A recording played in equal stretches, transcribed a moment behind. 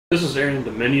is Aaron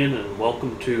Dominion, and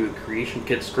welcome to the Creation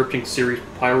Kit Scripting Series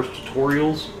Papyrus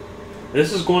Tutorials.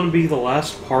 This is going to be the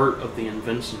last part of the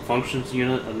Events and Functions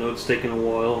unit. I know it's taken a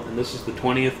while, and this is the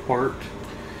 20th part.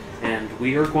 And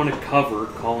we are going to cover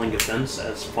calling events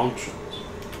as functions.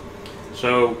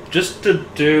 So, just to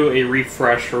do a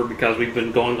refresher, because we've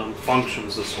been going on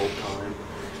functions this whole time,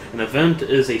 an event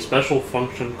is a special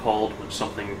function called when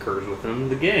something occurs within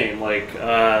the game, like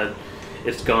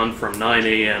it's gone from 9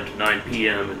 a.m. to 9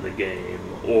 p.m. in the game,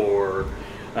 or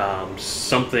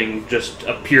something just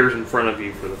appears in front of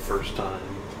you for the first time,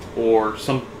 or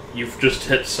you've just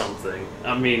hit something.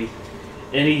 I mean,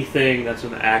 anything that's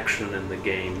an action in the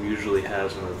game usually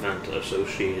has an event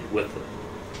associated with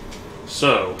it.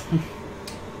 So,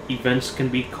 events can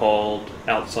be called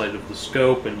outside of the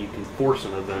scope, and you can force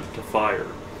an event to fire.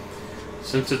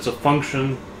 Since it's a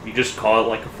function, you just call it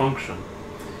like a function.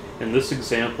 In this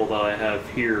example that I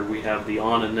have here, we have the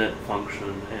onInit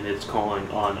function, and it's calling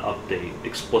onUpdate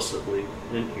explicitly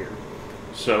in here.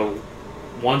 So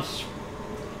once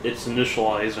it's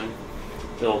initializing,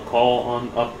 it'll call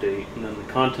onUpdate, and then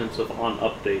the contents of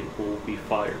onUpdate will be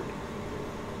fired.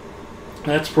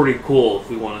 That's pretty cool if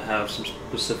we want to have some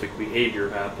specific behavior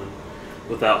happen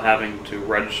without having to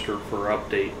register for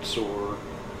updates or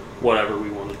whatever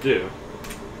we want to do.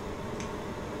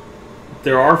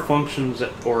 There are functions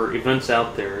or events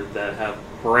out there that have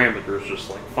parameters just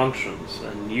like functions,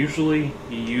 and usually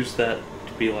you use that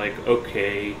to be like,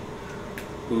 okay,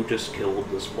 who just killed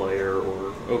this player,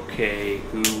 or okay,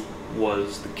 who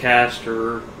was the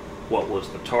caster, what was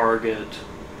the target,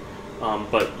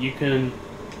 but you can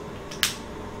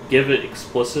give it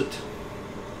explicit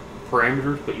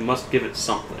parameters, but you must give it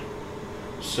something.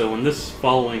 So in this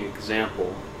following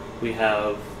example, we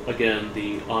have, again,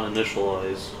 the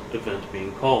onInitialize event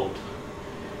being called.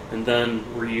 And then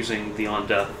we're using the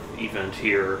onDeath event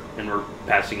here, and we're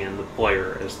passing in the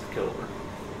player as the killer.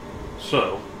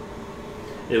 So,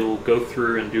 it will go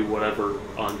through and do whatever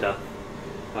onDeath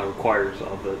requires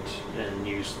of it, and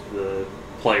use the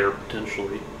player,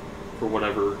 potentially, for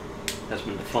whatever has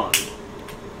been defined.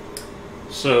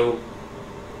 So,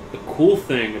 the cool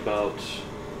thing about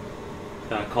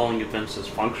calling events as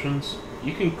functions,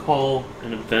 you can call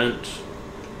an event,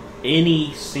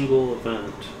 any single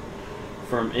event,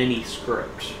 from any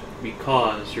script,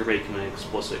 because you're making an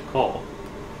explicit call.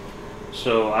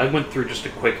 So I went through just a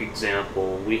quick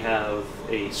example. We have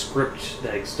a script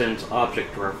that extends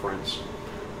object reference.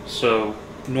 So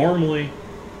normally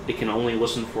it can only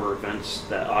listen for events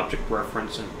that object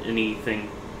reference, and anything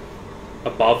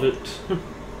above it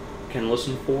can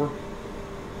listen for.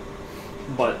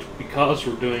 But because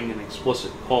we're doing an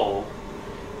explicit call,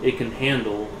 it can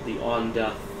handle the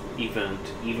onDeath event,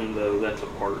 even though that's a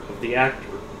part of the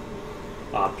actor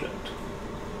object,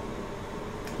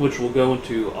 which will go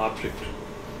into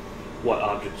what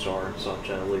objects are and such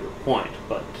at a later point.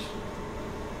 But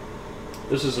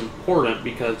this is important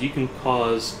because you can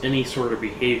cause any sort of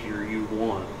behavior you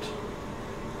want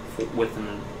with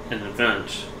an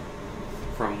event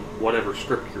from whatever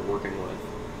script you're working with.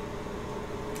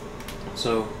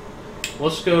 So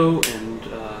let's go and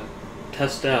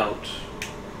test out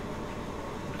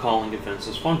calling events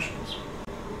as functions.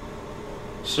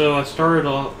 So I started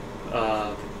off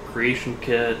the Creation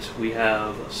Kit. We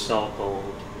have a cell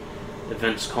called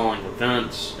Events Calling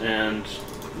Events, and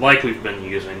like we've been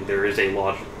using, there is a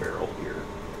logic barrel here.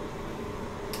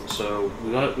 So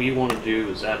what we want to do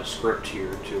is add a script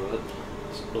here to it.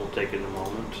 It'll take it a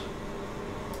moment.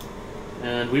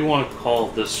 And we want to call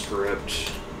this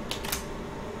script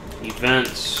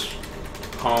Events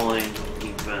Calling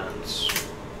Events.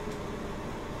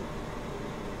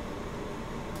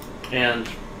 And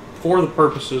for the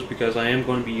purposes, because I am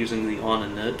going to be using the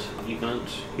onInit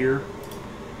event here,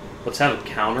 let's have a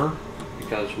counter,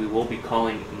 because we will be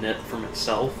calling init from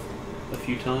itself a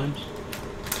few times.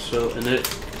 So init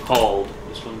called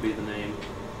is going to be the name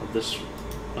of this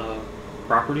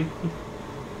property.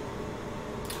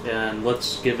 And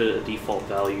let's give it a default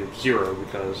value of 0,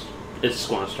 because it's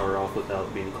going to start off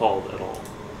without being called at all.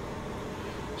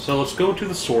 So let's go to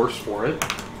the source for it,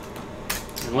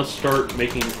 and let's start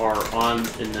making our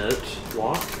onInit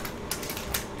block.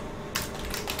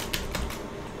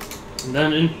 And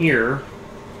then in here,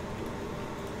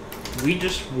 we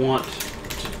just want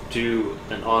to do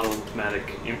an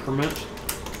automatic increment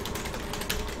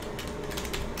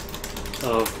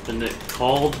of init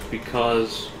called,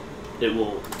 because it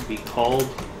will be called,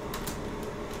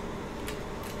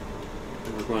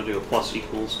 and we're going to do a plus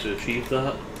equals to achieve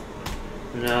that.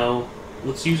 Now,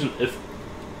 let's use an if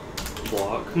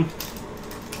block.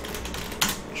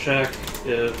 Check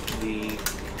if the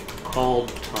called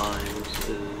times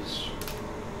is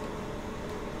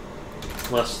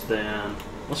less than,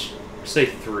 let's say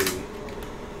 3.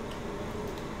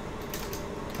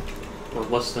 Or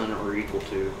less than or equal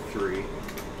to 3.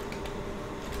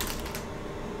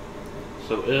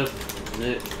 So if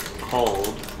Nick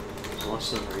called is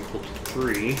less than or equal to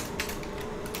 3,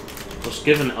 let's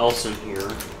give an else in here,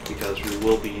 because we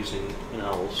will be using an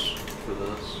else for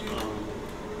this.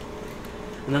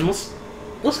 And then let's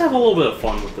have a little bit of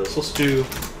fun with this. Let's do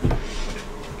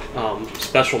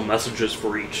special messages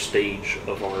for each stage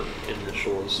of our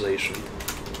initialization.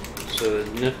 So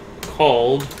Nick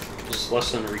called is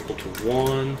less than or equal to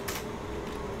 1.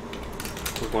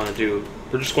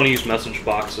 We're just going to use message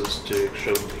boxes to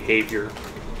show the behavior.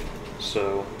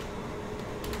 So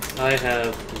I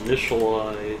have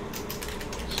initialized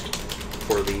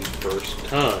for the first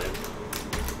time.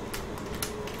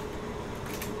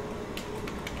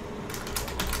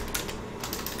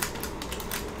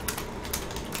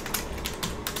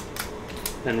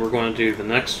 And we're going to do the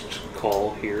next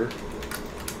call here.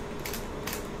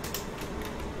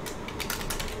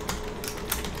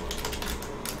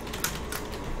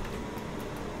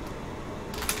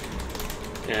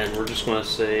 And we're just going to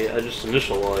say, I just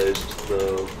initialized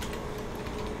the...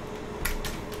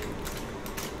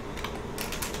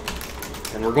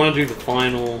 And we're going to do the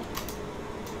final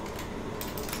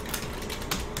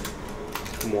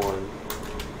one.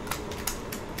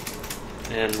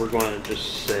 And we're going to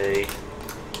just say...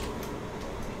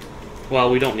 Well,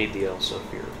 we don't need the else up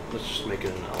here. Let's just make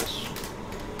it an else.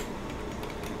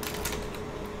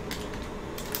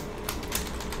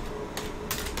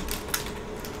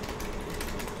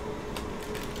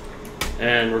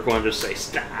 And we're going to just say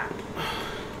stop.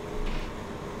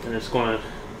 And it's going to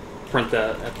print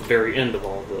that at the very end of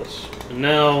all of this. And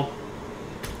now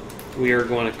we are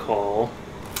going to call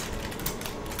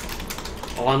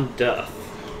on death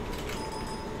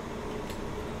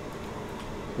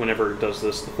whenever it does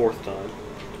this the 4th time.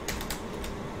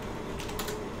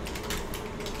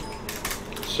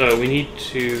 So we need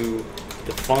to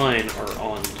define our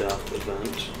on death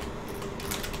event.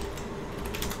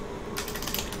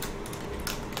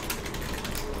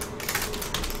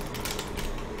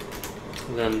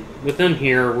 And then within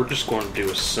here, we're just going to do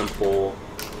a simple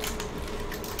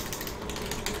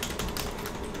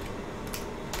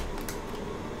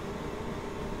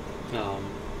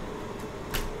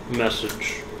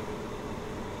message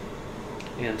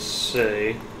and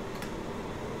say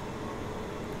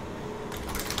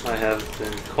I have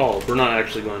been called. We're not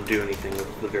actually going to do anything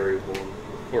with the variable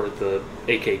or the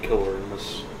AK killer in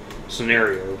this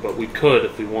scenario, but we could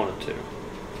if we wanted to.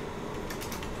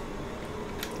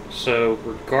 So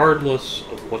regardless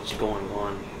of what's going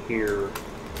on here,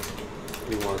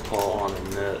 we want to call on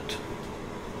init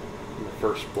in the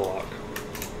first block.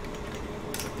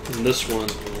 In this one,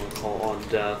 we want to call on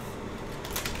death,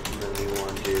 and then we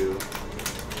want to do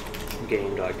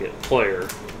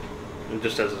game.getPlayer, and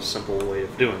just as a simple way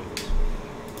of doing this.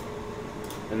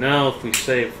 And now if we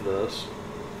save this,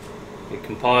 it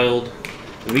compiled,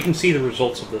 and we can see the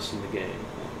results of this in the game.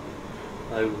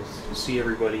 I will see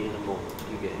everybody in a moment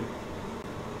in game.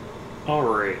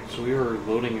 Alright, so we are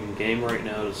loading in game right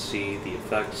now to see the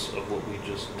effects of what we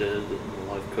just did in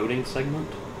the live coding segment.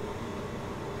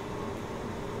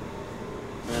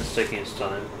 And it's taking its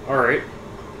time. Alright,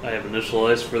 I have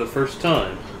initialized for the first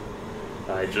time.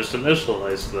 I just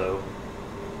initialized though.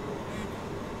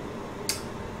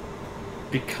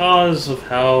 Because of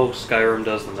how Skyrim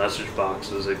does the message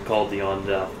boxes, it called the on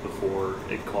death before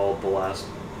it called the last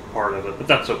part of it, but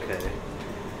that's okay.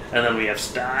 And then we have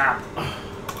stop.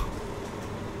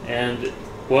 And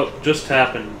what just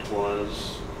happened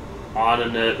was on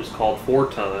init was called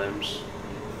 4 times.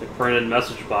 It printed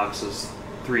message boxes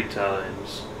 3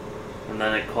 times, and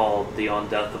then it called the on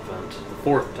death event the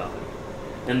 4th time.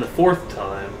 And the 4th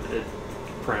time, it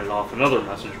printed off another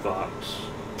message box.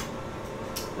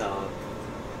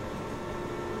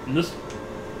 And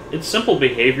it's simple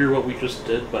behavior what we just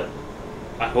did, but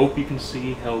I hope you can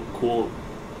see how cool,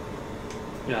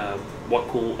 what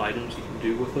cool items you can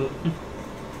do with it.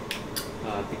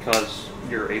 Because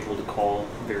you're able to call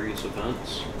various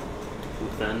events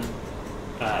within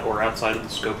or outside of the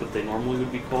scope that they normally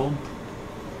would be called.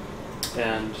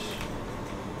 And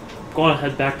I'm going to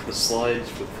head back to the slides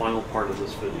for the final part of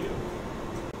this video.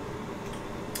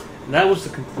 And that was the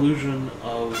conclusion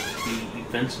of the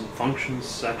events and functions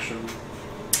section,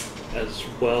 as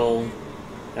well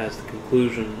as the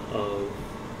conclusion of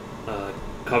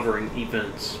covering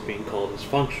events being called as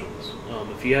functions.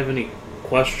 If you have any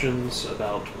questions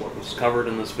about what was covered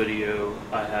in this video,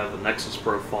 I have a Nexus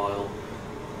profile,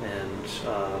 and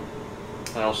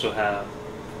I also have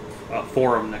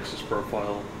forum Nexus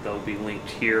profile that will be linked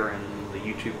here and in the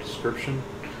YouTube description.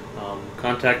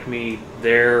 Contact me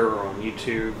there or on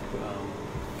YouTube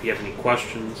if you have any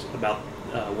questions about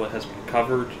what has been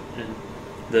covered in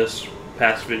this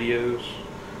past videos.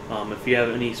 If you have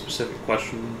any specific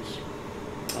questions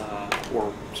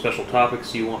or special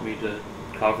topics you want me to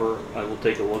cover, I will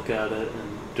take a look at it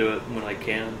and do it when I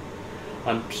can.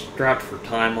 I'm strapped for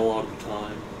time a lot of the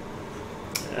time,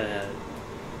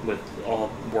 with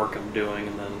all the work I'm doing,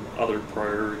 and then other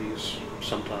priorities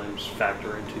sometimes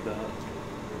factor into that.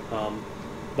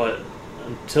 But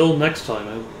until next time,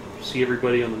 I'll see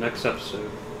everybody on the next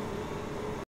episode.